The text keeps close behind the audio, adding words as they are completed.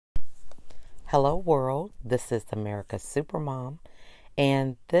Hello, world. This is America's Supermom,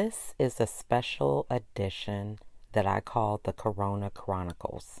 and this is a special edition that I call the Corona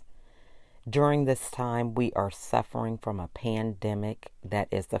Chronicles. During this time, we are suffering from a pandemic that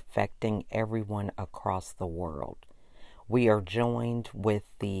is affecting everyone across the world. We are joined with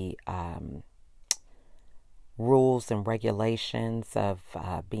the rules and regulations of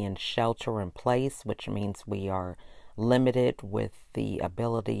being shelter in place, which means we are limited with the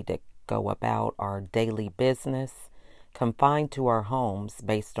ability to go about our daily business, confined to our homes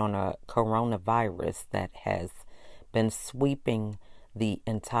based on a coronavirus that has been sweeping the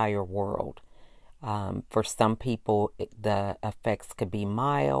entire world. For some people, the effects could be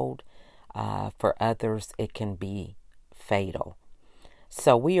mild. For others, it can be fatal.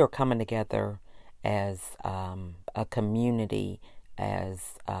 So we are coming together as a community,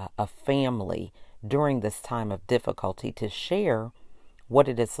 as a family during this time of difficulty to share what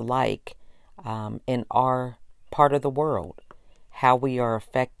it is like in our part of the world, how we are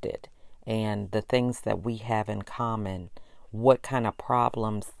affected, and the things that we have in common, what kind of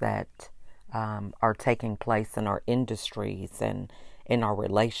problems that are taking place in our industries and in our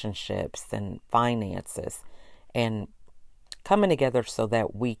relationships and finances, and coming together so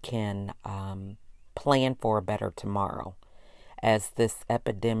that we can plan for a better tomorrow. As this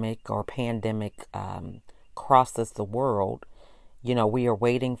epidemic or pandemic crosses the world, we are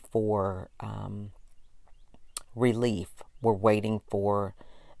waiting for relief. We're waiting for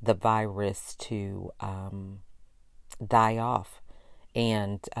the virus to die off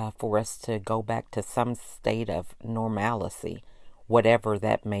and for us to go back to some state of normalcy, whatever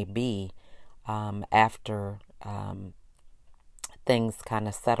that may be, after things kind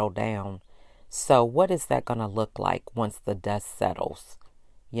of settle down. So what is that going to look like once the dust settles?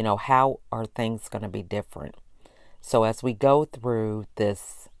 How are things going to be different? So as we go through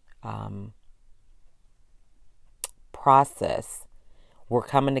this process, we're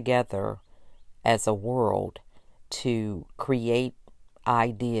coming together as a world to create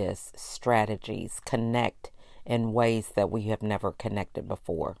ideas, strategies, connect in ways that we have never connected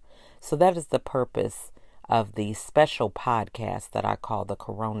before. So that is the purpose of the special podcast that I call the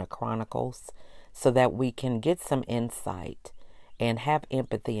Corona Chronicles, so that we can get some insight and have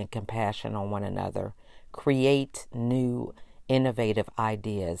empathy and compassion on one another, create new innovative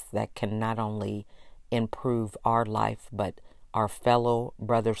ideas that can not only improve our life, but our fellow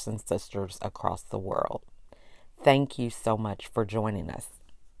brothers and sisters across the world. Thank you so much for joining us.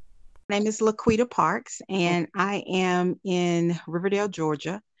 My name is LaQuita Parks, and I am in Riverdale,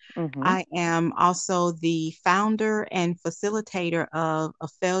 Georgia. Mm-hmm. I am also the founder and facilitator of a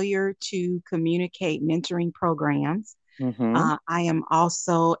Failure to Communicate mentoring programs. Mm-hmm. I am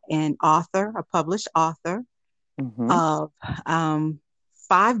also an author, a published author Mm-hmm. of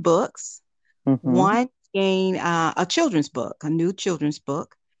five books, Mm-hmm. one being a children's book, a new children's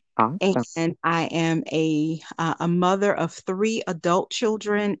book. Awesome. And I am a mother of three adult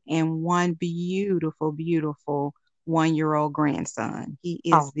children and one beautiful, beautiful 1-year-old grandson. He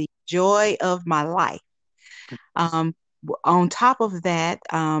Oh, is the joy of my life. Um, on top of that,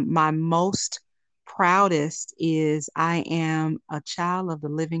 my most proudest is I am a child of the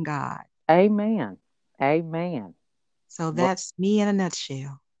living God. amen. Amen. So that's me in a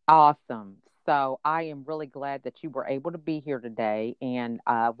nutshell. Awesome. So I am really glad that you were able to be here today, and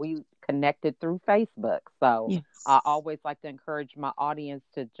we connected through Facebook. So I Yes. always like to encourage my audience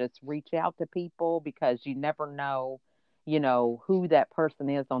to just reach out to people because you never know, who that person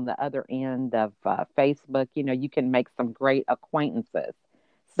is on the other end of Facebook. You can make some great acquaintances.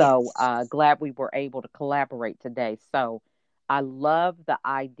 So Yes. glad we were able to collaborate today. So I love the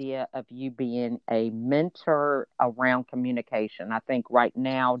idea of you being a mentor around communication. I think right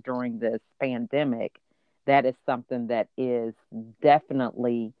now during this pandemic, that is something that is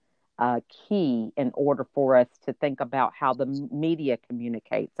definitely key in order for us to think about how the media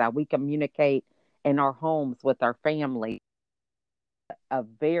communicates, how we communicate in our homes with our family. A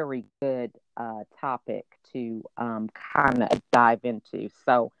very good topic to kind of dive into.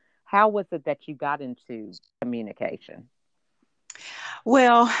 So, how was it that you got into communication?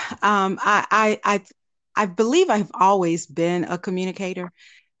 Well, I believe I've always been a communicator.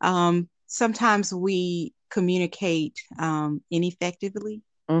 Sometimes we communicate ineffectively,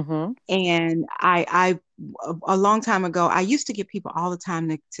 Mm-hmm. and a long time ago, I used to get people all the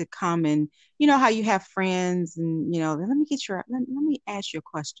time to come and how you have friends and let me get let me ask you a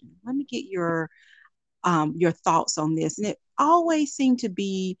question. Let me get your thoughts on this, and it always seemed to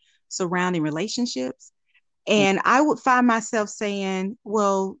be surrounding relationships. And I would find myself saying,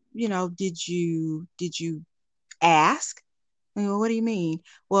 well, did you ask? I go, what do you mean?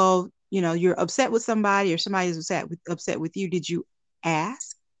 Well, you're upset with somebody or somebody is upset with you, did you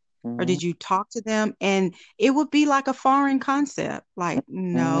ask or Mm-hmm. did you talk to them? And it would be like a foreign concept. Like,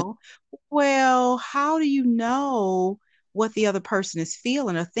 Mm-hmm. no. Well, how do you know what the other person is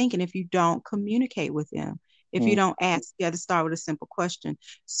feeling or thinking if you don't communicate with them? If you don't ask, you got to start with a simple question.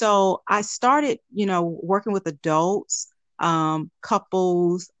 So I started, working with adults,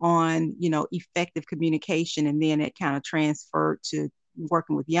 couples on, effective communication, and then it kind of transferred to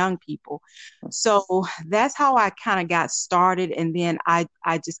working with young people. So that's how I kind of got started. And then I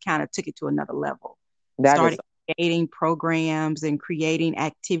just kind of took it to another level, That is. started creating programs and creating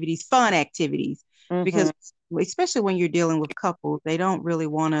activities, fun activities, Mm-hmm. because especially when you're dealing with couples, they don't really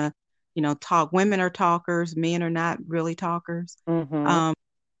want to, talk. Women are talkers, men are not really talkers. Mm-hmm. Um,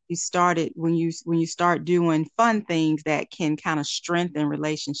 you started when you start doing fun things that can kind of strengthen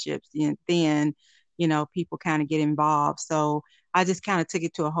relationships, and then people kind of get involved. So I just kind of took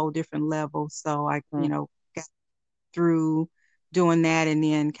it to a whole different level. So I got through doing that, and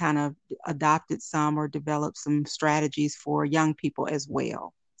then kind of adopted some or developed some strategies for young people as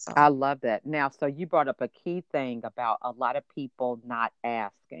well. So I love that. Now, so you brought up a key thing about a lot of people not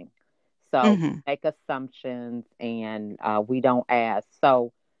asking. So we mhm. make assumptions and we don't ask.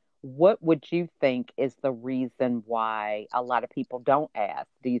 So, what would you think is the reason why a lot of people don't ask?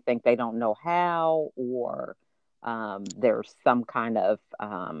 Do you think they don't know how, or there's some kind of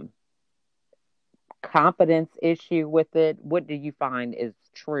confidence issue with it? What do you find is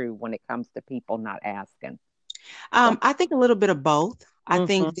true when it comes to people not asking? I think a little bit of both. I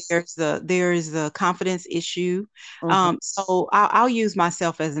think Mm-hmm. there is the confidence issue. Mm-hmm. So I'll use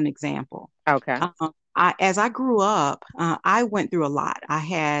myself as an example. Okay. As I grew up, I went through a lot.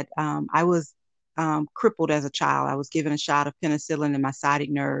 I was crippled as a child. I was given a shot of penicillin in my sciatic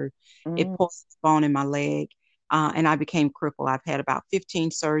nerve. It Mm-hmm. pulsed a bone in my leg, and I became crippled. I've had about 15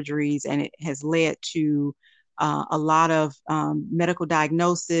 surgeries, and it has led to a lot of medical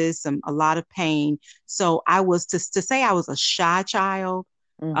diagnosis, a lot of pain. So I was to say I was a shy child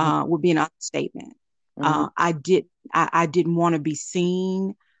would be an understatement. Mm-hmm. I didn't want to be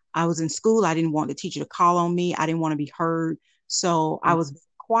seen. I was in school. I didn't want the teacher to call on me. I didn't want to be heard. So I was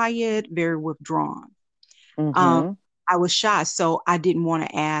quiet, very withdrawn. Um, Mm-hmm. I was shy, so I didn't want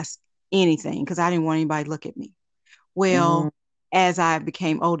to ask anything because I didn't want anybody to look at me. Mm-hmm. Well, as I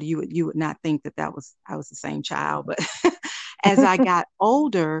became older, you would not think that I was the same child, but as I got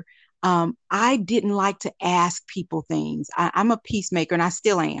older, I didn't like to ask people things. I'm a peacemaker, and I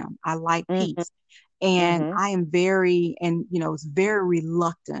still am. I like Mhm, peace, and mhm, I am was very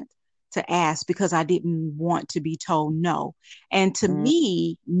reluctant to ask because I didn't want to be told no. And to mm,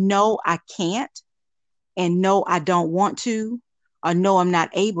 me, no, I can't, and no, I don't want to, or no, I'm not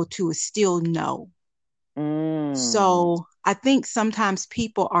able to is still no. mm, So I think sometimes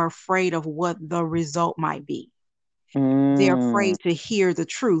people are afraid of what the result might be. They're mm, afraid to hear the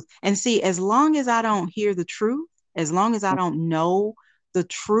truth. And see, as long as I don't hear the truth, as long as I don't know the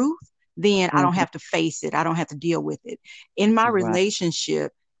truth, then I don't mhm, have to face it. I don't have to deal with it. In my right,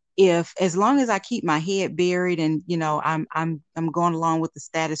 relationship, if as long as I keep my head buried and I'm going along with the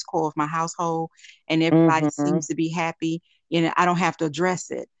status quo of my household and everybody mhm, seems to be happy, I don't have to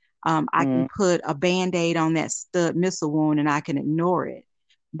address it. I can mm, put a band-aid on that stud missile wound and I can ignore it.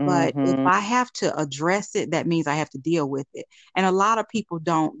 But if mhm, I have to address it, that means I have to deal with it. And a lot of people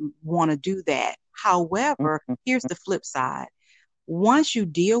don't want to do that. However, mhm, here's the flip side. Once you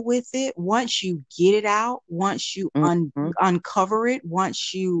deal with it, once you get it out, once you mhm, uncover it,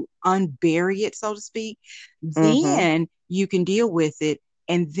 once you unbury it, so to speak, mhm. then you can deal with it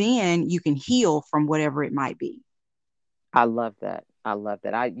and then you can heal from whatever it might be. I love that. I love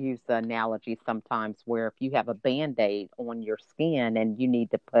that. I use the analogy sometimes where if you have a band-aid on your skin and you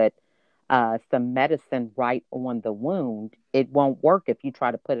need to put some medicine right on the wound, it won't work if you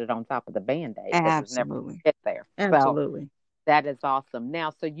try to put it on top of the band-aid because it's never Absolutely. get there. So Absolutely. that is awesome. Now,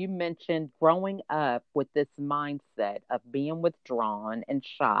 so you mentioned growing up with this mindset of being withdrawn and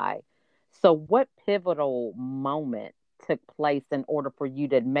shy. So, what pivotal moment took place in order for you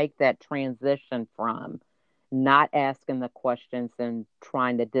to make that transition from not asking the questions and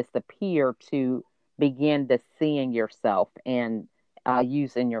trying to disappear to begin to seeing yourself and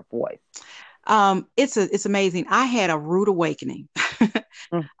using your voice? It's amazing. I had a rude awakening.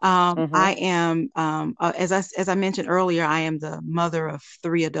 Mm-hmm. I am, as I mentioned earlier, I am the mother of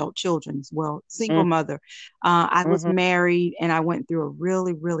three adult children. Well, single mother. I was Mm-hmm. married, and I went through a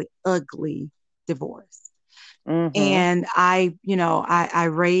really, really ugly divorce. Mm-hmm. And I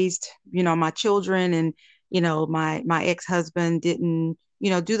raised, my children, and my ex-husband didn't,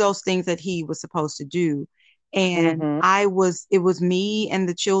 do those things that he was supposed to do. And Mhm. it was me and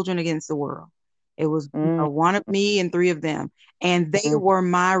the children against the world. It was, Mhm. one of me and three of them. And they Mhm. were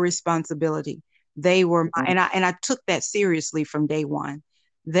my responsibility. They were my, and I took that seriously from day one.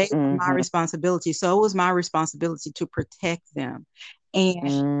 They were my Mhm. responsibility. So it was my responsibility to protect them. And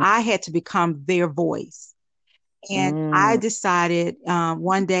Mhm. I had to become their voice. And I Mhm. decided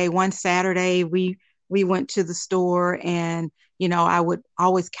one day, one Saturday, we went to the store, and I would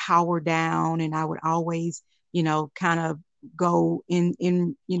always cower down, and I would always kind of go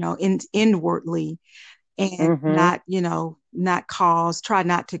inwardly, and Mhm. not cause try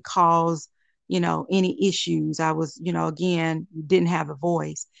not to cause any issues. I was, again, didn't have a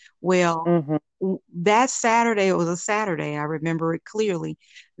voice. Well, Mhm. that Saturday, it was a Saturday, I remember it clearly.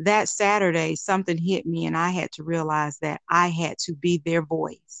 That Saturday something hit me, and I had to realize that I had to be their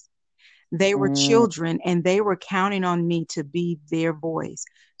voice. They were Mhm. children, and they were counting on me to be their voice.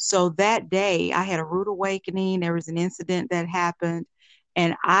 So that day, I had a rude awakening. There was an incident that happened,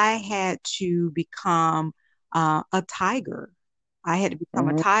 and I had to become a tiger. I had to become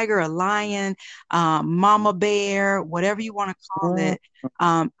a Mhm. tiger, a lion, mama bear, whatever you want to call Mhm. it.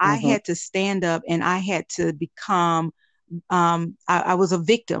 I Mhm. had to stand up, and I had to become I was a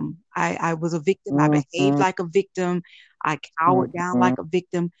victim. I was a victim. I behaved Mhm. like a victim. I cowered down Mhm. like a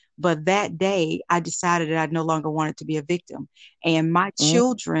victim. But that day, I decided that I no longer wanted to be a victim. And my Mhm.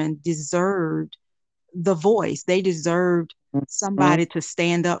 children deserved the voice. They deserved Mhm. somebody to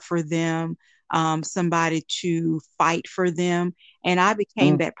stand up for them, somebody to fight for them. And I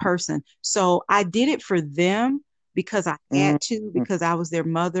became Mhm. that person. So I did it for them because I had to, because I was their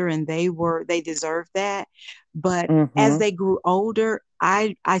mother, and they deserved that. But as Mhm. they grew older,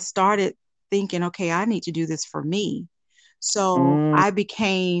 I started thinking, okay, I need to do this for me. So Mhm. I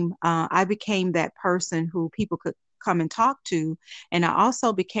became that person who people could come and talk to, and I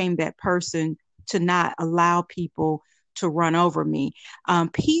also became that person to not allow people to run over me.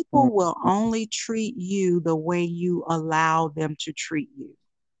 People will only treat you the way you allow them to treat you.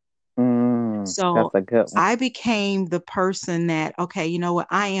 Mhm. So That's a good one. I became the person that, okay, you know what,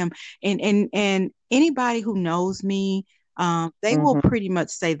 I am, and anybody who knows me, they will Mhm. pretty much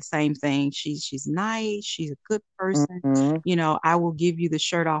say the same thing. She's nice, she's a good person. Mhm. I will give you the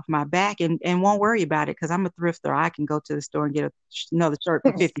shirt off my back, and won't worry about it because I'm a thrifter. I can go to the store and get another shirt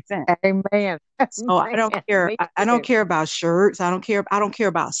for 50 cents. Amen. So I don't Amen. care. Me I don't too. care about shirts. I don't care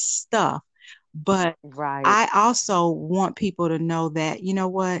about stuff. But Right. I also want people to know that, you know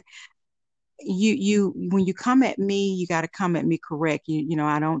what, when you come at me, you got to come at me correct.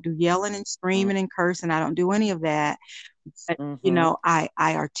 I don't do yelling and Mhm. screaming and cursing. I don't do any of that. But Mhm. I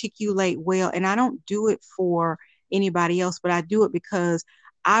articulate well, and I don't do it for anybody else, but I do it because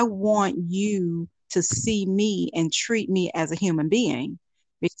I want you to see me and treat me as a human being,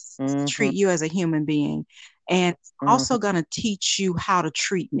 because Mhm. treat you as a human being, and Mhm. also going to teach you how to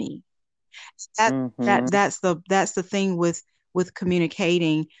treat me. that Mhm. that's the thing with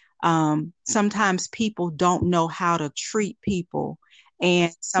communicating. Sometimes people don't know how to treat people,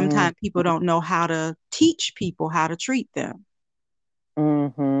 and Mhm. sometimes people don't know how to teach people how to treat them.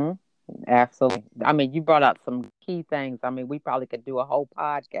 Mhm. Absolutely. I mean, you brought up some key things. I mean, we probably could do a whole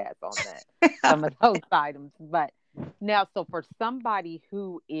podcast on that, some of those items. But now, so for somebody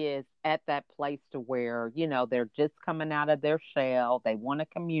who is at that place to where, they're just coming out of their shell, they want to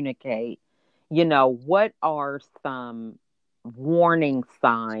communicate, what are some warning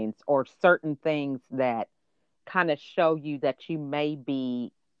signs or certain things that kind of show you that you may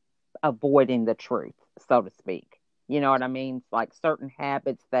be avoiding the truth, so to speak? You know what I mean? Like certain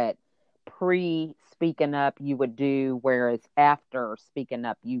habits that pre speaking up you would do, whereas after speaking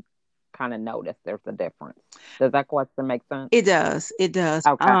up you kind of notice there's a difference. Does that question make sense? It does. It does.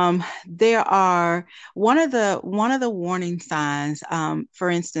 Okay. There are one of the warning signs. For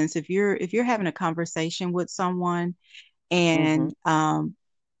instance, if you're having a conversation with someone, Mhm. and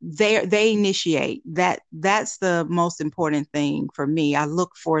they initiate that, that's the most important thing for me. I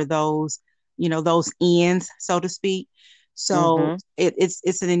look for those, those ends, so to speak. So Mhm.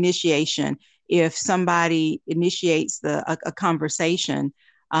 it's an initiation. If somebody initiates a conversation,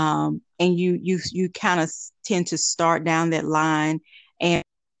 and you kind of tend to start down that line and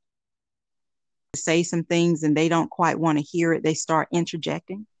say some things, and they don't quite want to hear it, they start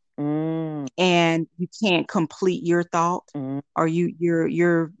interjecting, Mm. and you can't complete your thought, Mm.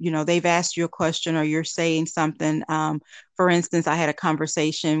 or they've asked you a question, or you're saying something. For instance, I had a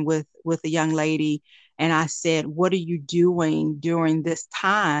conversation with a young lady, and I said, what are you doing during this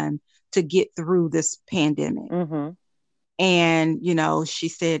time to get through this pandemic? Mhm. And she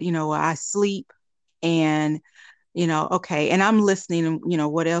said, I sleep. And okay, and I'm listening,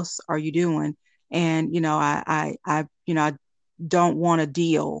 and what else are you doing? and I don't want a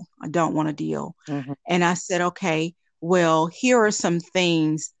deal. I don't want a deal. Mm-hmm. And I said, okay, well, here are some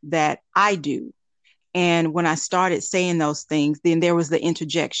things that I do. And when I started saying those things, then there was the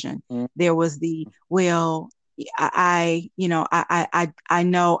interjection. There was the, well, I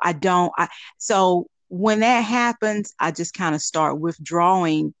know I don't. So when that happens, I just kind of start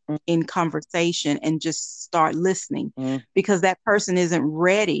withdrawing in conversation and just start listening because that person isn't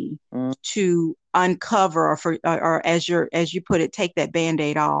ready to uncover or as you put it, take that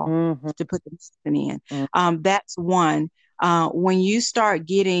band-aid off Mm-hmm. to put the medicine in. That's one. When you start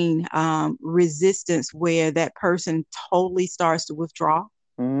getting resistance where that person totally starts to withdraw,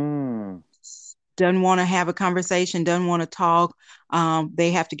 Mm. doesn't want to have a conversation, doesn't want to talk,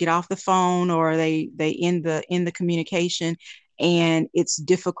 they have to get off the phone or they end the communication, and it's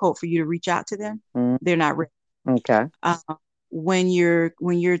difficult for you to reach out to them. Mm. They're not ready. Okay. Uh, when you're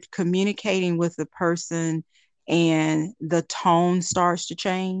communicating with the person and the tone starts to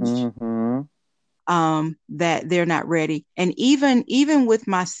change, Mm-hmm. that they're not ready. And even with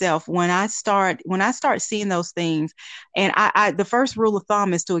myself, when I start seeing those things, and I the first rule of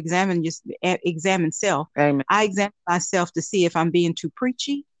thumb is to examine self. Amen. I examine myself to see if I'm being too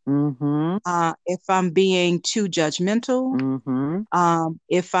preachy, Mm-hmm. if I'm being too judgmental, Mm-hmm.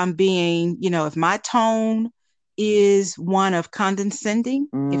 if I'm being, if my tone is one of condescending,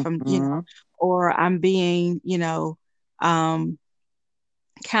 if I'm, Mm-hmm. or I'm being, um,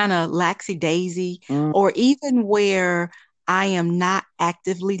 kind of laxy daisy, or even where I am not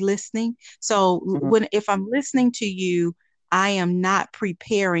actively listening. So Mm-hmm. when if I'm listening to you, I am not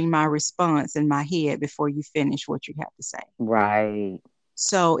preparing my response in my head before you finish what you have to say. Right.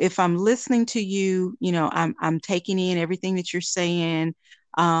 So if I'm listening to you, I'm taking in everything that you're saying.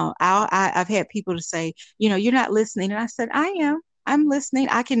 I've had people to say, you're not listening, and I said, I am. I'm listening.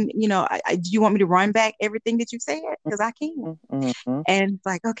 I can, do you want me to run back everything that you said? Because I can. Mm-hmm. And it's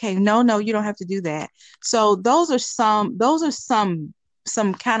like, okay, no, you don't have to do that. So those are some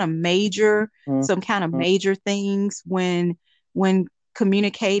kind of Mm-hmm. major things when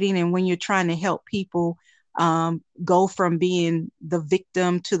communicating and when you're trying to help people go from being the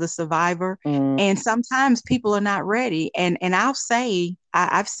victim to the survivor. Mm-hmm. And sometimes people are not ready. And I've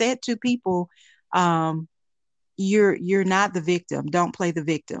said to people, um, you're not the victim. Don't play the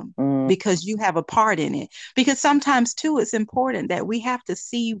victim because you have a part in it. Because sometimes too, it's important that we have to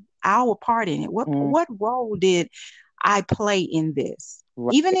see our part in it. What Mm-hmm. what role did I play in this?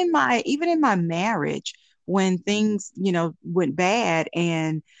 Right. Even in my marriage, when things, went bad,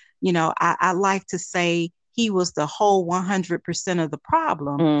 and I like to say he was the whole 100% of the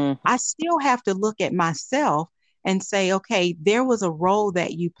problem. Mm-hmm. I still have to look at myself and say, okay, there was a role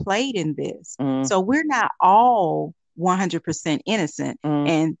that you played in this. So we're not all 100% innocent,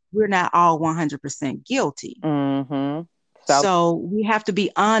 and we're not all 100% guilty. Mm-hmm. So. So we have to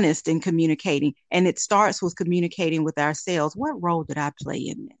be honest in communicating. And it starts with communicating with ourselves. What role did I play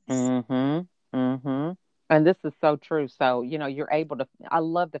in this? Mm-hmm. Mm-hmm. And this is so true. So, you're able to, I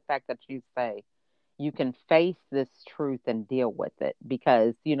love the fact that you say you can face this truth and deal with it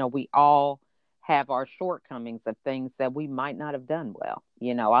because, we all have our shortcomings of things that we might not have done well.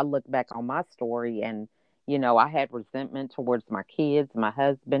 I look back on my story and, I had resentment towards my kids, my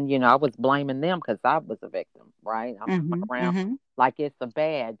husband. I was blaming them because I was a victim, right? I'm going Mm-hmm, around mm-hmm, like it's a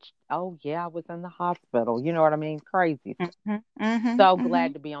badge. Oh, yeah, I was in the hospital. You know what I mean? Crazy. mm-hmm, mm-hmm, So mm-hmm,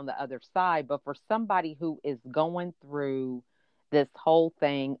 glad to be on the other side. But for somebody who is going through this whole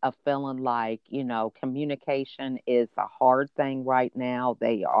thing of feeling like, communication is a hard thing right now,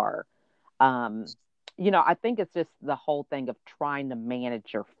 they are, um, I think it's just the whole thing of trying to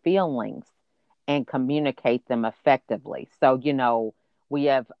manage your feelings and communicate them effectively. So, we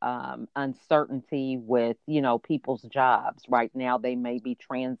have uncertainty with, people's jobs. Right now, they may be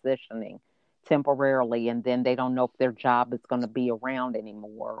transitioning temporarily and then they don't know if their job is going to be around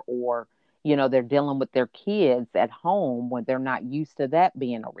anymore, or they're dealing with their kids at home when they're not used to that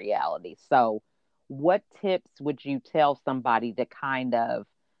being a reality. So what tips would you tell somebody to kind of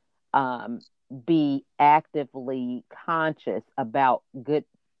um, be actively conscious about good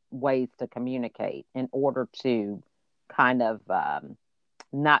ways to communicate in order to kind of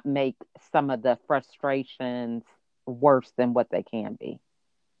not make some of the frustrations worse than what they can be?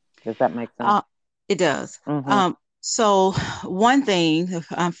 Does that make sense? Uh, it does. Mm-hmm. So one thing,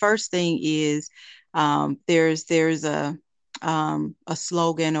 first thing is, there's a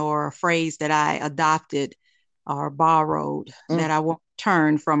slogan or a phrase that I adopted or borrowed that I won't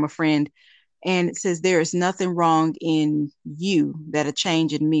turn from a friend, and it says, "There is nothing wrong in you that a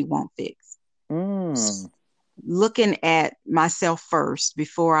change in me won't fix." Mm-hmm. Looking at myself first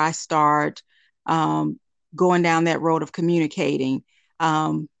before I start um, going down that road of communicating.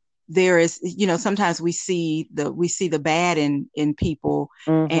 Um, there is, sometimes we see the bad in people,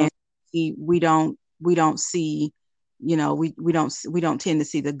 Mhm. and we don't see, we don't tend to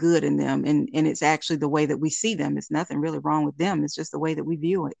see the good in them, and it's actually the way that we see them. It's nothing really wrong with them. It's just the way that we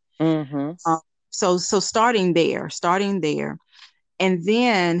view it. Mhm. So starting there, and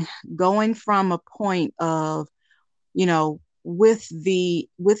then going from a point of, with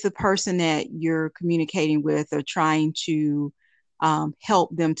the person that you're communicating with or trying to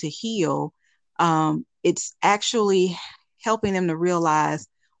help them to heal. It's actually helping them to realize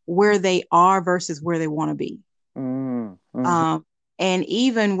where they are versus where they want to be. Mhm. Mhm. um, and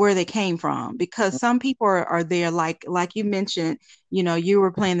even where they came from, because some people are there, like you mentioned, you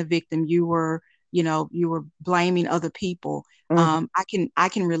were playing the victim, you were blaming other people. Mhm. I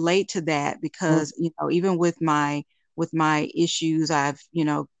can relate to that, Mhm. because even with my issues, I've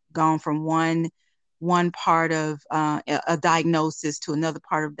gone from one part of a diagnosis to another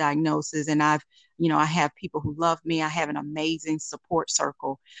part of diagnosis, and I have people who love me. I have an amazing support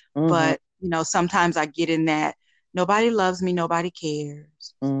circle, Mhm. but sometimes I get in that nobody loves me, nobody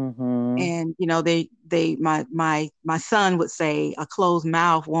cares. Mhm. And my son would say a closed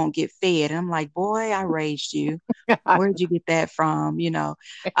mouth won't get fed. And I'm like, boy, I raised you. Where'd you get that from?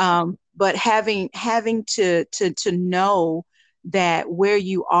 But having to know that where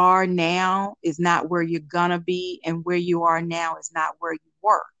you are now is not where you're gonna be, and where you are now is not where you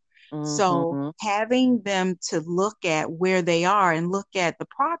were. So Mhm. having them to look at where they are and look at the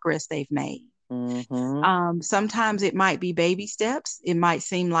progress they've made. Mhm. Sometimes it might be baby steps. It might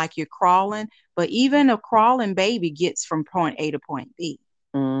seem like you're crawling, but even a crawling baby gets from point A to point B.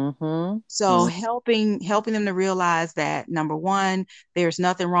 Mhm. So Mhm. helping them to realize that, number one, there's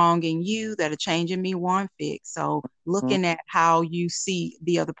nothing wrong in you that a change in me won't fix. So looking at how you see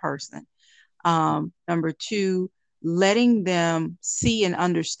the other person. Number two, letting them see and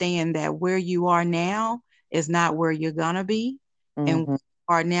understand that where you are now is not where you're gonna be, and where Mhm. you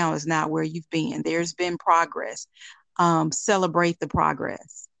are now is not where you've been. There's been progress. Celebrate the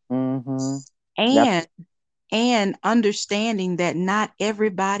progress, Mhm. Yep. and understanding that not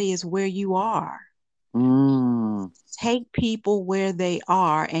everybody is where you are. Mm. Take people where they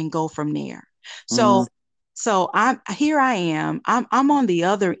are and go from there. Mm. So I am. I'm on the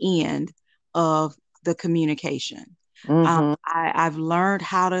other end of the communication. Mhm. I've learned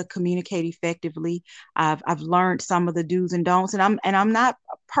how to communicate effectively. I've learned some of the do's and don'ts, and I'm not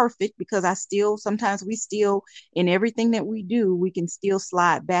perfect, because I still, sometimes we still, in everything that we do, we can still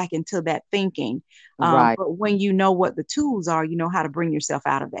slide back into that thinking. Right. But when you know what the tools are, you know how to bring yourself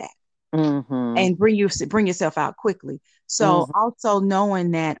out of that, Mhm. and bring yourself out quickly. So Mhm. also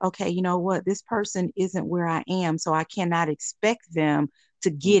knowing that, okay, you know what, this person isn't where I am, so I cannot expect them to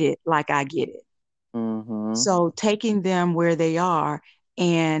get it like I get it. Mhm. So taking them where they are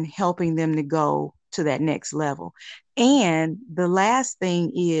and helping them to go to that next level. And the last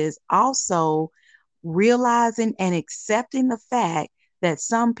thing is also realizing and accepting the fact that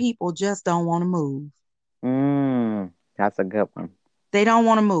some people just don't want to move. Mm. That's a good one. They don't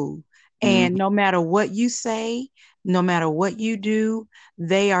want to move. And Mhm. no matter what you say, no matter what you do,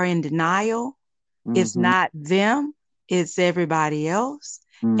 they are in denial. It's Mhm. not them, it's everybody else.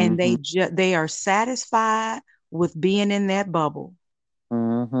 And Mhm. they are satisfied with being in that bubble.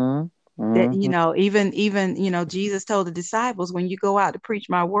 Mhm. That Mhm. even Jesus told the disciples, when you go out to preach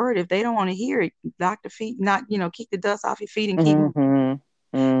my word, if they don't want to hear it, knock the feet, not kick the dust off your feet and keep moving.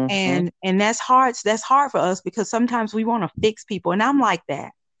 Mhm. Mhm. And that's hard for us, because sometimes we want to fix people, and I'm like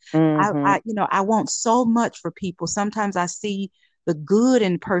that. Mhm. I want so much for people. Sometimes I see the good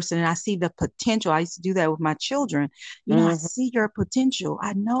in person, and I see the potential. I used to do that with my children. I Mhm. see your potential.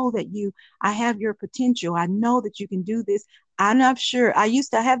 I have your potential. I know that you can do this. I'm not sure. I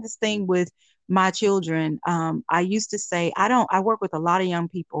used to have this thing with my children. I used to say, I work with a lot of young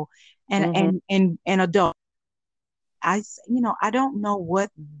people, and Mhm. and adults. I don't know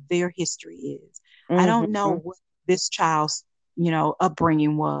what their history is. I don't know Mhm. what this child's,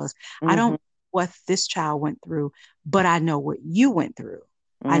 upbringing was. I don't Mhm. know what this child went through, but I know what you went through.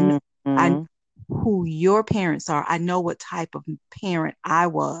 I know Mhm. who your parents are. I know what type of parent I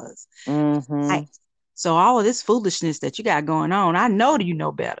was. I, Mhm. so all of this foolishness that you got going on, I know that you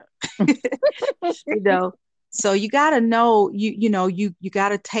know better. you know so you got to know, you got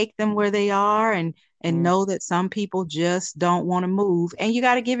to take them where they are, and Mhm. know that some people just don't want to move, and you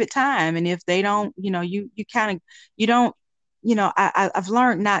got to give it time. And if they don't, you kind of, you don't, I've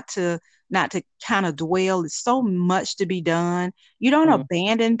learned not to kind of dwell. There's so much to be done. You don't Mhm.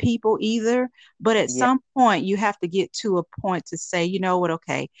 abandon people either, but at Yeah. some point you have to get to a point to say, you know what,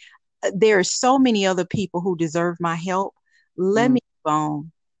 okay, there are so many other people who deserve my help. Let Mm, me move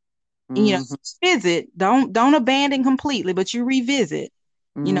on. And, mhm, visit. Don't abandon completely, but you revisit.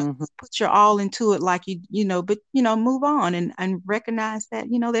 mhm, Put your all into it like but move on and recognize that,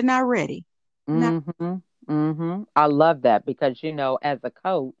 they're not ready. Not mhm, mhm. I love that because, as a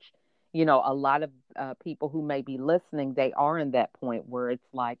coach, a lot of people who may be listening, they are in that point where it's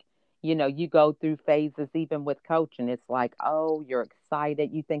like, you go through phases even with coaching. It's like, oh, you're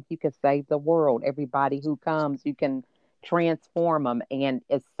excited. You think you can save the world. Everybody who comes, you can transform them. And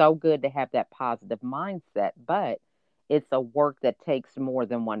it's so good to have that positive mindset. But it's a work that takes more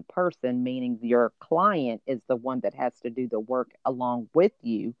than one person, meaning your client is the one that has to do the work along with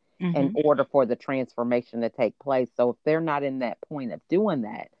you in hmm order for the transformation to take place. So if they're not in that point of doing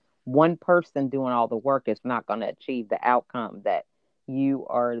that, one person doing all the work is not going to achieve the outcome that you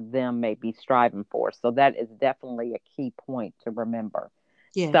or them may be striving for. So that is definitely a key point to remember.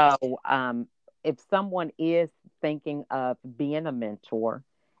 Yes. So if someone is thinking of being a mentor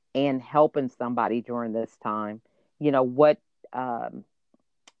and helping somebody during this time, what um,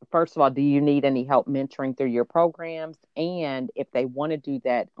 first of all, do you need any help mentoring through your programs? And if they want to do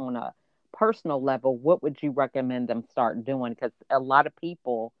that on a personal level, what would you recommend them start doing? Because a lot of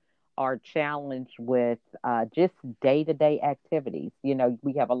people are challenged with just day to day activities.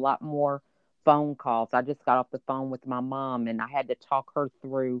 We have a lot more phone calls. I just got off the phone with my mom and I had to talk her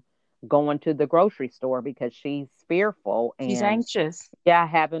through going to the grocery store because she's fearful She's and anxious. yeah,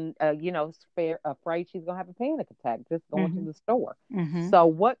 having afraid she's gonna have a panic attack just going to hmm the store. hmm So,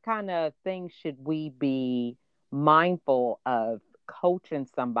 what kind of things should we be mindful of coaching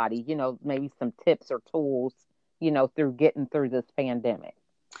somebody? Maybe some tips or tools, through getting through this pandemic.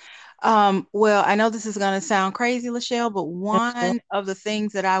 Well, I know this is going to sound crazy, Lachelle, but Mhm. one of the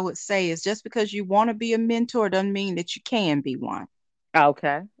things that I would say is just because you want to be a mentor doesn't mean that you can be one.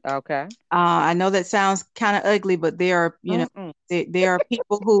 Okay. Okay. I know that sounds kind of ugly, but there are, Mm-mm. there are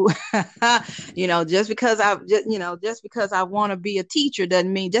people who, just because I want to be a teacher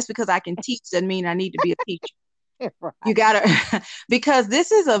doesn't mean, just because I can teach doesn't mean I need to be a teacher. You Right. gotta, because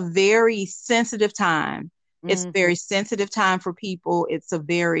this is a very sensitive time. It's a Mm-hmm. very sensitive time for people. It's a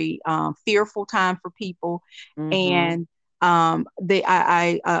very fearful time for people. Mm-hmm. And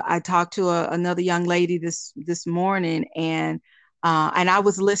I talked to another young lady this morning, and I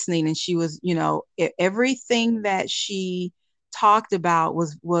was listening, and she was, everything that she talked about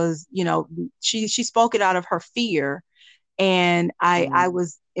was, she spoke it out of her fear. And I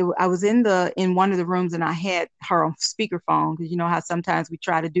was in one of the rooms, and I had her on speakerphone, because you know how sometimes we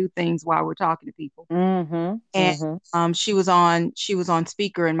try to do things while we're talking to people. Mm-hmm. And Mm-hmm. she was on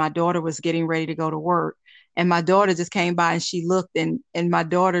speaker, and my daughter was getting ready to go to work, and my daughter just came by, and she looked, and my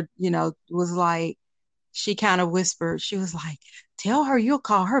daughter, was like, she kind of whispered, she was like, tell her you'll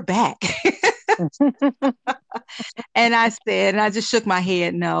call her back. And I said, and I just shook my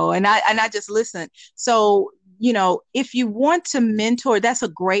head no, and I just listened. So, if you want to mentor, that's a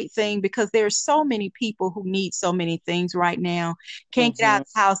great thing, because there's so many people who need so many things right now, can't get out Mm-hmm. of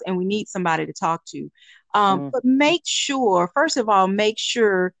the house, and we need somebody to talk to. Mm-hmm. But make sure, first of all, make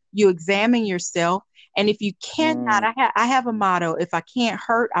sure you examine yourself. And if you cannot, I have a motto: if I can't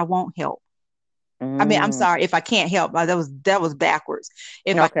hurt, I won't help. I mean, I'm Mm-hmm. sorry, if I can't help, that was backwards.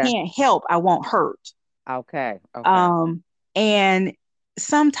 If I Okay. can't help, I won't hurt. Okay. Okay. Um, and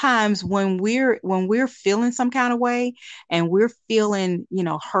sometimes when we're feeling some kind of way, and we're feeling,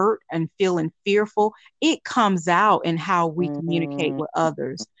 hurt and feeling fearful, it comes out in how we communicate Mm-hmm. with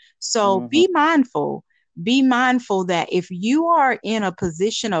others. So Mm-hmm. be mindful that if you are in a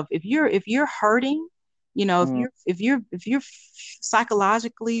position of, if you're hurting, if you're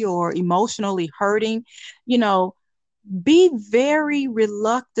psychologically or emotionally hurting, you know be very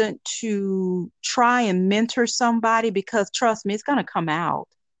reluctant to try and mentor somebody, because trust me, it's going to come out,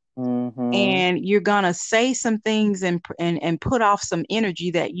 Mm-hmm. and you're going to say some things, and put off some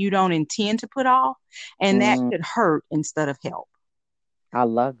energy that you don't intend to put off, and that Mm-hmm. could hurt instead of help. I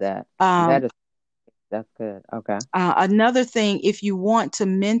love that. um, That's good. Okay. Another thing, if you want to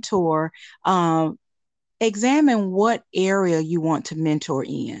mentor, um, examine what area you want to mentor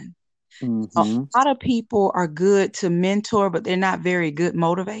in. A Mm-hmm. lot of people are good to mentor, but they're not very good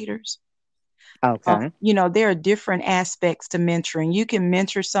motivators. Okay. There are different aspects to mentoring. You can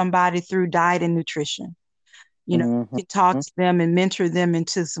mentor somebody through diet and nutrition. Mm-hmm. You can talk to them and mentor them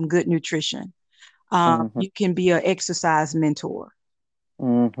into some good nutrition. Mm-hmm. You can be an exercise mentor.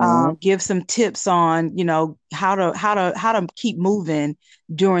 Mm-hmm. Give some tips on, how to keep moving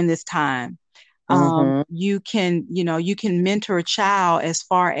during this time. Mhm. You can mentor a child as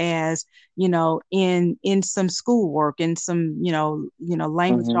far as, in some schoolwork, in some,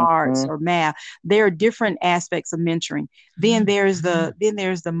 language arts Mhm. or math. There are different aspects of mentoring. Then there's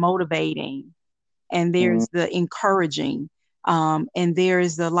the motivating, and Mhm. there's the encouraging, and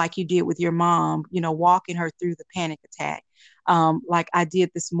there's the, like you did with your mom, walking her through the panic attack, like I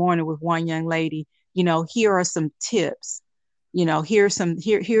did this morning with one young lady. Here are some tips. Here's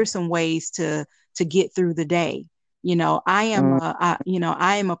some ways to get through the day. I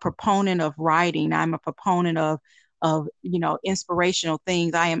am a proponent of writing. I'm a proponent of inspirational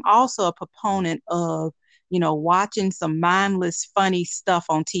things. I am also a proponent of watching some mindless, funny stuff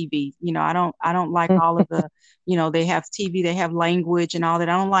on TV. I don't like all of the, they have TV, they have language and all that.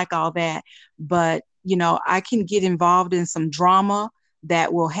 I don't like all that. But, I can get involved in some drama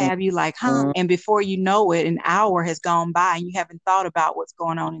that will have you like, huh? Mhm. And before you know it, an hour has gone by and you haven't thought about what's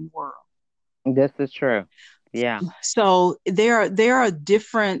going on in the world. This is true. Yeah. So there are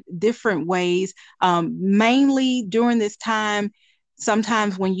different ways. Mainly during this time,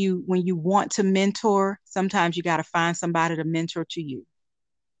 sometimes when you want to mentor, sometimes you got to find somebody to mentor to you.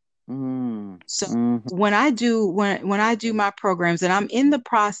 Mm. So Mhm. when I do my programs, and I'm in the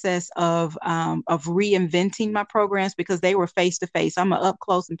process of reinventing my programs because they were face to face. I'm an up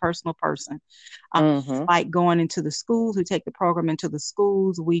close and personal person. Mhm. Like going into the schools, we take the program into the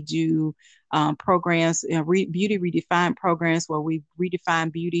schools. We do programs, beauty redefined programs where we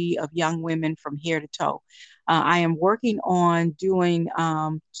redefine beauty of young women from hair to toe. I am working on doing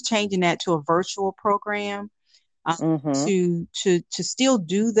changing that to a virtual program, um, Mhm. to still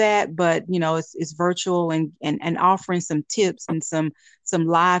do that, but it's virtual, and offering some tips and some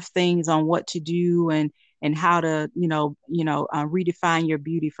live things on what to do, and how to redefine your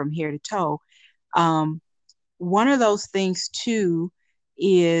beauty from hair to toe. Um, One of those things too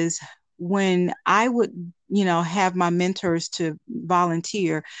is when I would, have my mentors to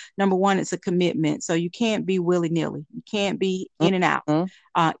volunteer. Number one, it's a commitment, so you can't be willy nilly. You can't be in and out. Mhm.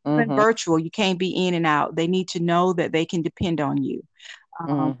 Even Mhm. virtual, you can't be in and out. They need to know that they can depend on you.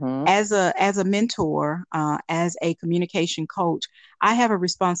 Um, Mhm. as a mentor, as a communication coach, I have a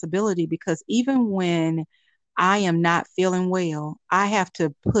responsibility because even when I am not feeling well, I have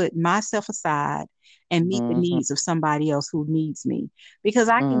to put myself aside and meet the Mhm. needs of somebody else who needs me. Because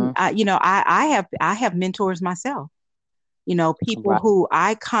I can, Mhm. I have mentors myself. People Right. who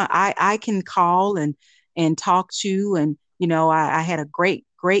I can call and talk to, and I had a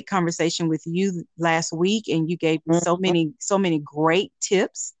great conversation with you last week, and you gave me Mhm. so many great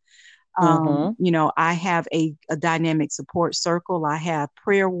tips. Mhm. I have a dynamic support circle. I have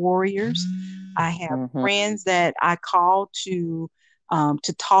prayer warriors. I have Mhm. friends that I call to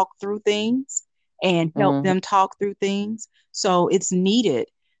talk through things and help Mhm. them talk through things. So it's needed.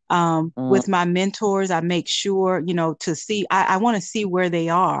 Mhm. With my mentors, I make sure, to see, I want to see where they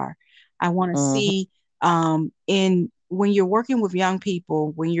are. I want to Mhm. see, in when you're working with young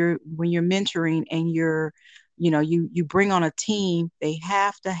people, when you're mentoring, and you bring on a team, they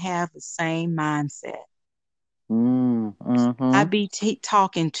have to have the same mindset. I Mhm. be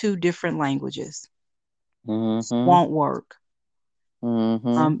talking two different languages. Mhm. Won't work.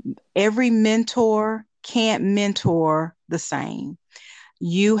 Mhm. Every mentor can't mentor the same.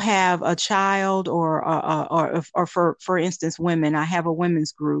 You have a child, or for instance, women. I have a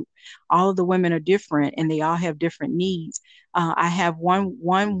women's group. All of the women are different, and they all have different needs. I have one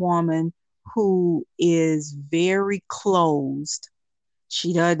woman who is very closed.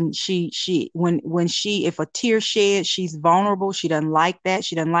 She doesn't she when she if a tear shed, she's vulnerable. She doesn't like that.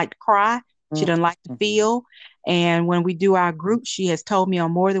 She doesn't like to cry. She doesn't like to Mhm. feel. And when we do our group, she has told me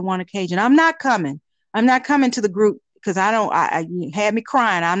on more than one occasion, I'm not coming. I'm not coming to the group because I don't I you had me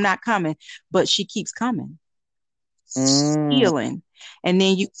crying. I'm not coming. But she keeps coming. Mhm. Healing. And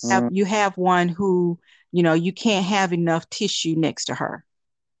then you have one who, you can't have enough tissue next to her.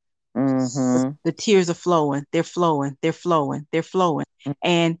 Mhm. The tears are flowing, they're flowing, they're flowing, they're flowing,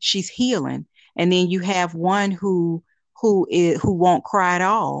 and she's healing. And then you have one who won't cry at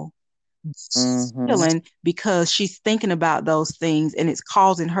all. She's Mhm. healing because she's thinking about those things, and it's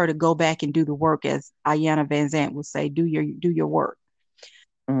causing her to go back and do the work, as Ayanna Van Zant would say, do your work.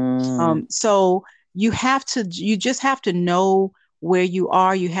 Mhm. So you just have to know where you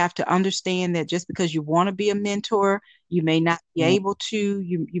are. You have to understand that just because you want to be a mentor, you may not be able to.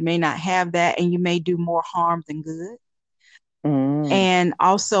 You may not have that, and you may do more harm than good. Mhm. And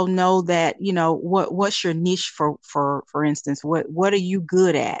also know that what's your niche, for instance, what are you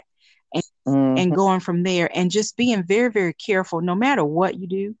good at, and Mhm. going from there, and just being very, very careful no matter what you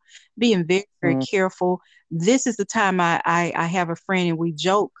do, being very, very Mhm. careful. This is the time I have a friend, and we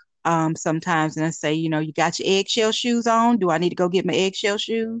joke. sometimes, and I say, you got your eggshell shoes on. Do I need to go get my eggshell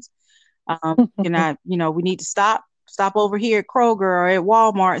shoes? Can I, we need to stop over here at Kroger or at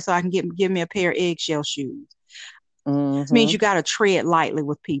Walmart so I can give me a pair of eggshell shoes. This means Mm-hmm. you got to tread lightly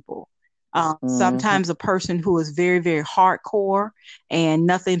with people. Mm-hmm. Sometimes a person who is very, very hardcore and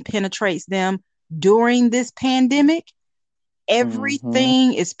nothing penetrates them during this pandemic, Mm-hmm.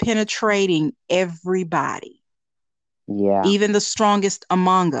 everything is penetrating everybody, Yeah. even the strongest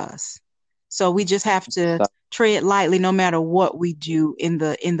among us. So we just have to So. tread lightly no matter what we do in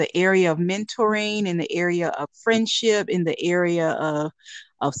the area of mentoring, in the area of friendship, in the area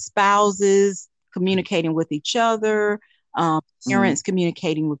of spouses communicating with each other, parents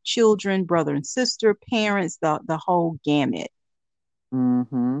communicating with children, brother and sister, parents, the whole gamut.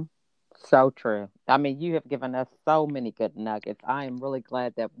 Mm-hmm. So true. I mean, you have given us so many good nuggets. I am really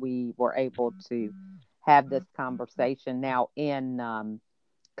glad that we were able to have this conversation. Now, in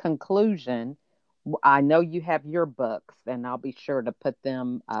conclusion, I know you have your books, and I'll be sure to put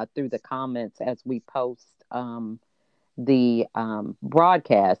them through the comments as we post the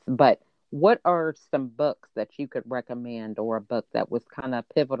broadcast. But what are some books that you could recommend, or a book that was kind of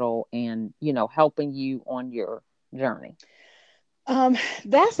pivotal and, helping you on your journey? Um,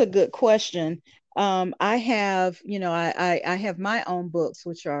 that's a good question. I have, I have my own books,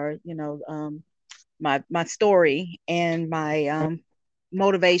 which are, my story and my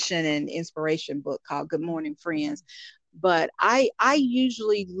motivation and inspiration book called Good Morning Friends. But I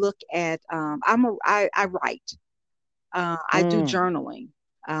usually look at I write. I do Mm, journaling.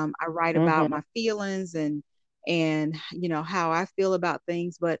 I write about mm-hmm, my feelings and how I feel about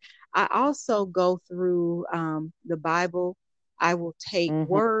things. But I also go through the Bible. I will take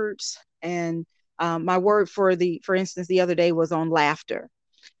mm-hmm, words and my word for instance, the other day was on laughter.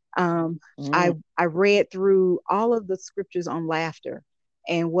 Um, I mm, I read through all of the scriptures on laughter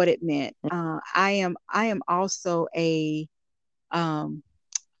and what it meant. I am also um,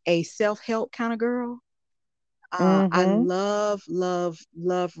 a self help kind of girl. I mm-hmm. love, love,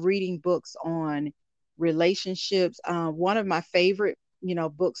 love reading books on relationships. One of my favorite,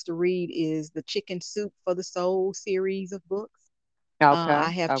 books to read is the Chicken Soup for the Soul series of books. Okay, I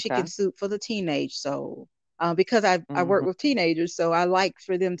have Chicken okay. Soup for the Teenage Soul because I work Mm-hmm, with teenagers, so I like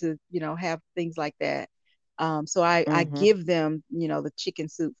for them to, have things like that. So I mm-hmm, give them, the Chicken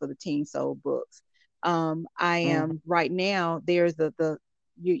Soup for the Teen Soul books. I mm-hmm. am right now. There's the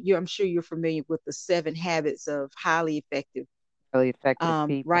I'm sure you're familiar with the 7 Habits of Highly Effective. Really effective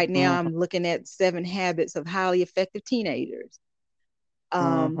people. Right now, Mm-hmm, I'm looking at 7 Habits of Highly Effective Teenagers.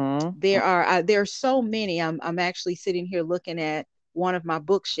 mm-hmm, There are so many. I'm actually sitting here looking at one of my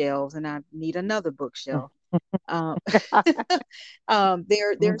bookshelves, and I need another bookshelf. Um,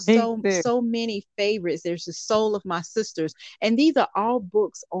 there's Me too. so many favorites. There's The Soul of My Sisters, and these are all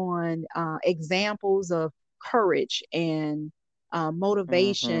books on examples of courage and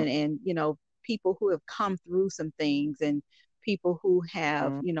Mm-hmm, motivation, and people who have come through some things, and people who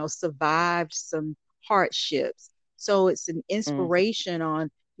have survived some hardships. So it's an mm-hmm, inspiration on,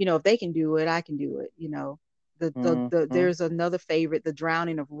 if they can do it, I can do it. mm-hmm, There's another favorite, The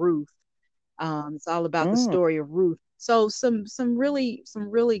Drowning of Ruth. It's all about the mm-hmm, story of Ruth. So some really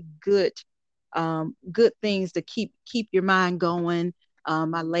good things to keep your mind going.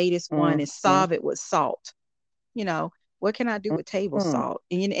 My latest one is mm-hmm, Solve It with Salt. You know, what can I do with table mm-hmm, salt?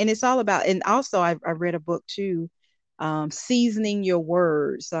 And it's all about. And also, I read a book too, Seasoning Your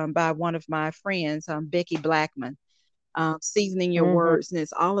Words, by one of my friends, Becky Blackman. Seasoning Your mm-hmm. Words, and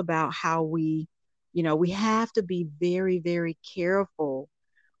it's all about how we have to be very, very careful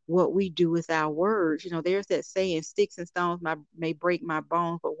what we do with our words. There's that saying, sticks and stones may break my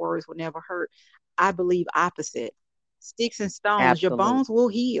bones, but words will never hurt. I believe opposite. Sticks and stones, your Absolutely. bones will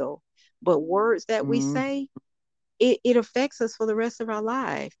heal, but words that we Mm-hmm. say, it affects us for the rest of our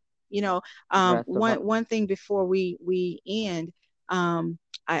life. You know, Rest of our. one thing before we end,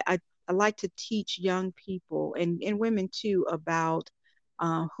 I, I I like to teach young people and women too about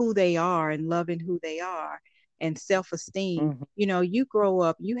who they are and loving who they are and self-esteem. Mm-hmm, You grow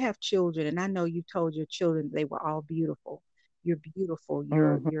up, you have children, and I know you told your children they were all beautiful. You're beautiful.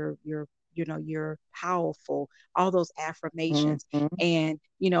 You're mm-hmm, you're you're you're powerful. All those affirmations. mm-hmm, And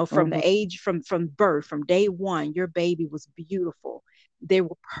from the mm-hmm, age from birth, from day one, your baby was beautiful. They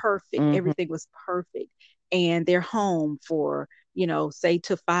were perfect. mm-hmm, Everything was perfect. And they're home for, say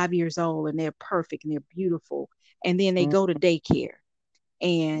to 5 years old, and they're perfect and they're beautiful. And then they go to daycare,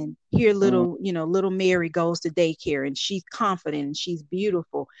 and here mm-hmm, little Mary goes to daycare, and she's confident and she's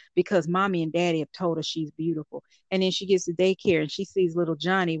beautiful because mommy and daddy have told her she's beautiful. And then she gets to daycare and she sees little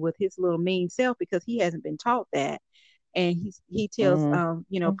Johnny with his little mean self because he hasn't been taught that. and he tells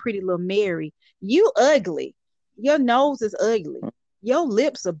Mhm. pretty little Mary, "You ugly. Your nose is ugly. Your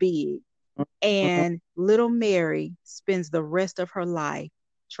lips are big." Mhm. And little Mary spends the rest of her life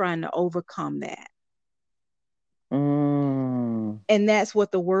trying to overcome that. Mm. And that's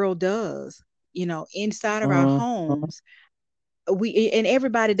what the world does. Inside of our Mhm. homes, and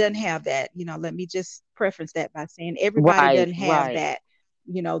everybody doesn't have that. Let me just preference that by saying everybody Right, doesn't have right. that,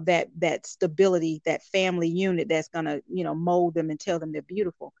 that stability, that family unit that's going to, mold them and tell them they're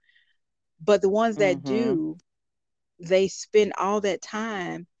beautiful. But the ones that Mhm. do, they spend all that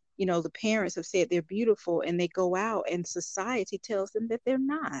time, the parents have said they're beautiful, and they go out and society tells them that they're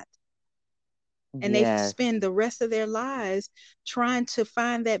not, and they Yes. spend the rest of their lives trying to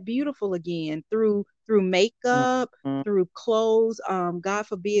find that beautiful again through makeup, Mhm. through clothes, god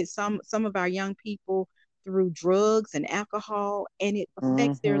forbid, some of our young people through drugs and alcohol, and it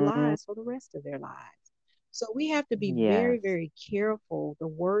affects their Mhm. lives for the rest of their lives. So we have to be very, Yes. very careful the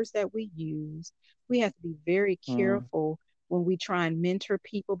words that we use. We have to be very Mm. careful when we try and mentor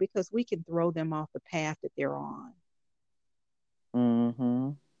people, because we can throw them off the path that they're on.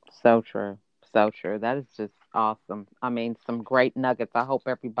 Mhm. So true. So true. That is just awesome. I mean, some great nuggets. I hope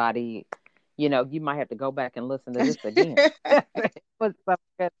everybody, you might have to go back and listen to this again. It was some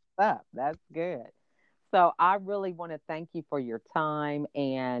good stuff. That's good. So I really want to thank you for your time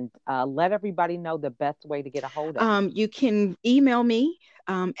and let everybody know the best way to get a hold of you. You can email me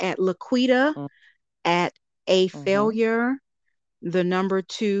at LaQuita at a Mm-hmm. failure, the number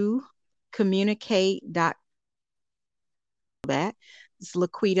two, communicate dot that. It's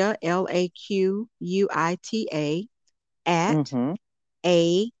LaQuita, LaQuita at Mm-hmm.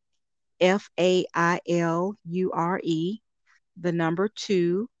 a failure, the number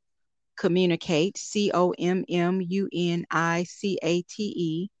two, communicate,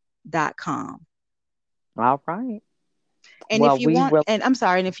 communicate.com. All right. And Well, if you we want, will and I'm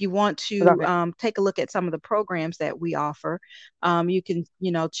sorry, and if you want go to ahead. take a look at some of the programs that we offer, you can,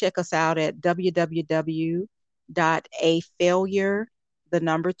 check us out at www.afailure, the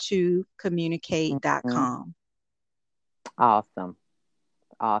number two, Mhm. communicate.com. Awesome.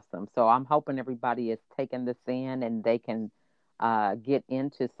 Awesome. So I'm hoping everybody is taking this in and they can get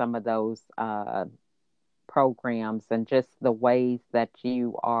into some of those programs and just the ways that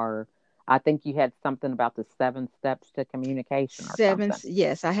you are. I think you had something about the 7 steps to communication or Seven, something.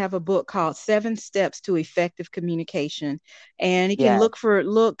 yes, I have a book called Seven Steps to Effective Communication, and you can Yes. look,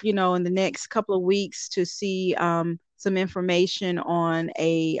 in the next couple of weeks to see some information on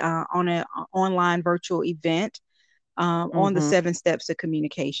a online virtual event on the Mm-hmm. 7 steps of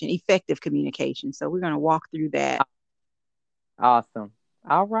communication, effective communication. So we're going to walk through that. Awesome.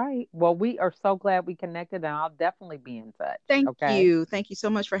 All right. Well, we are so glad we connected, and I'll definitely be in touch. Thank Okay. you. Thank you so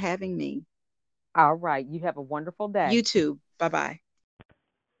much for having me. All right. You have a wonderful You day. too. Bye bye.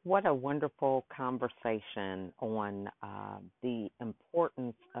 What a wonderful conversation on the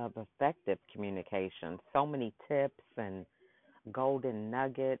importance of effective communication. So many tips and golden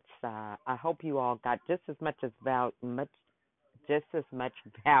nuggets. I hope you all got just as much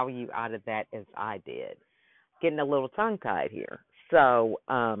value out of that as I did. Getting a little tongue tied here. So,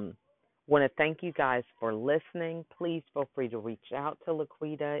 want to thank you guys for listening. Please feel free to reach out to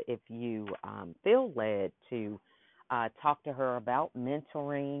LaQuita if you feel led to talk to her about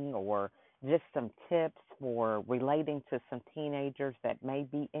mentoring or just some tips for relating to some teenagers that may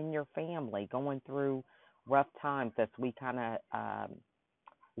be in your family going through rough times as we kind of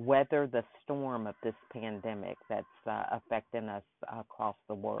weather the storm of this pandemic that's affecting us across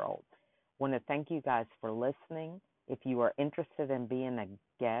the world. Want to thank you guys for listening. If you are interested in being a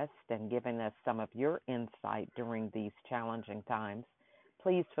guest and giving us some of your insight during these challenging times,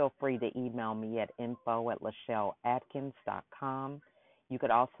 please feel free to email me at info@lachelleatkins.com. You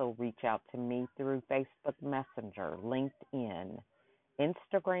could also reach out to me through Facebook Messenger, LinkedIn,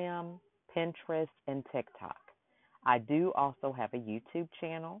 Instagram, Pinterest, and TikTok. I do also have a YouTube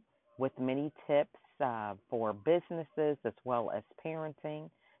channel with many tips for businesses as well as parenting,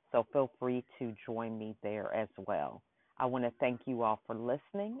 so feel free to join me there as well. I want to thank you all for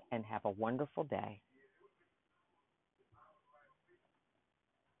listening and have a wonderful day.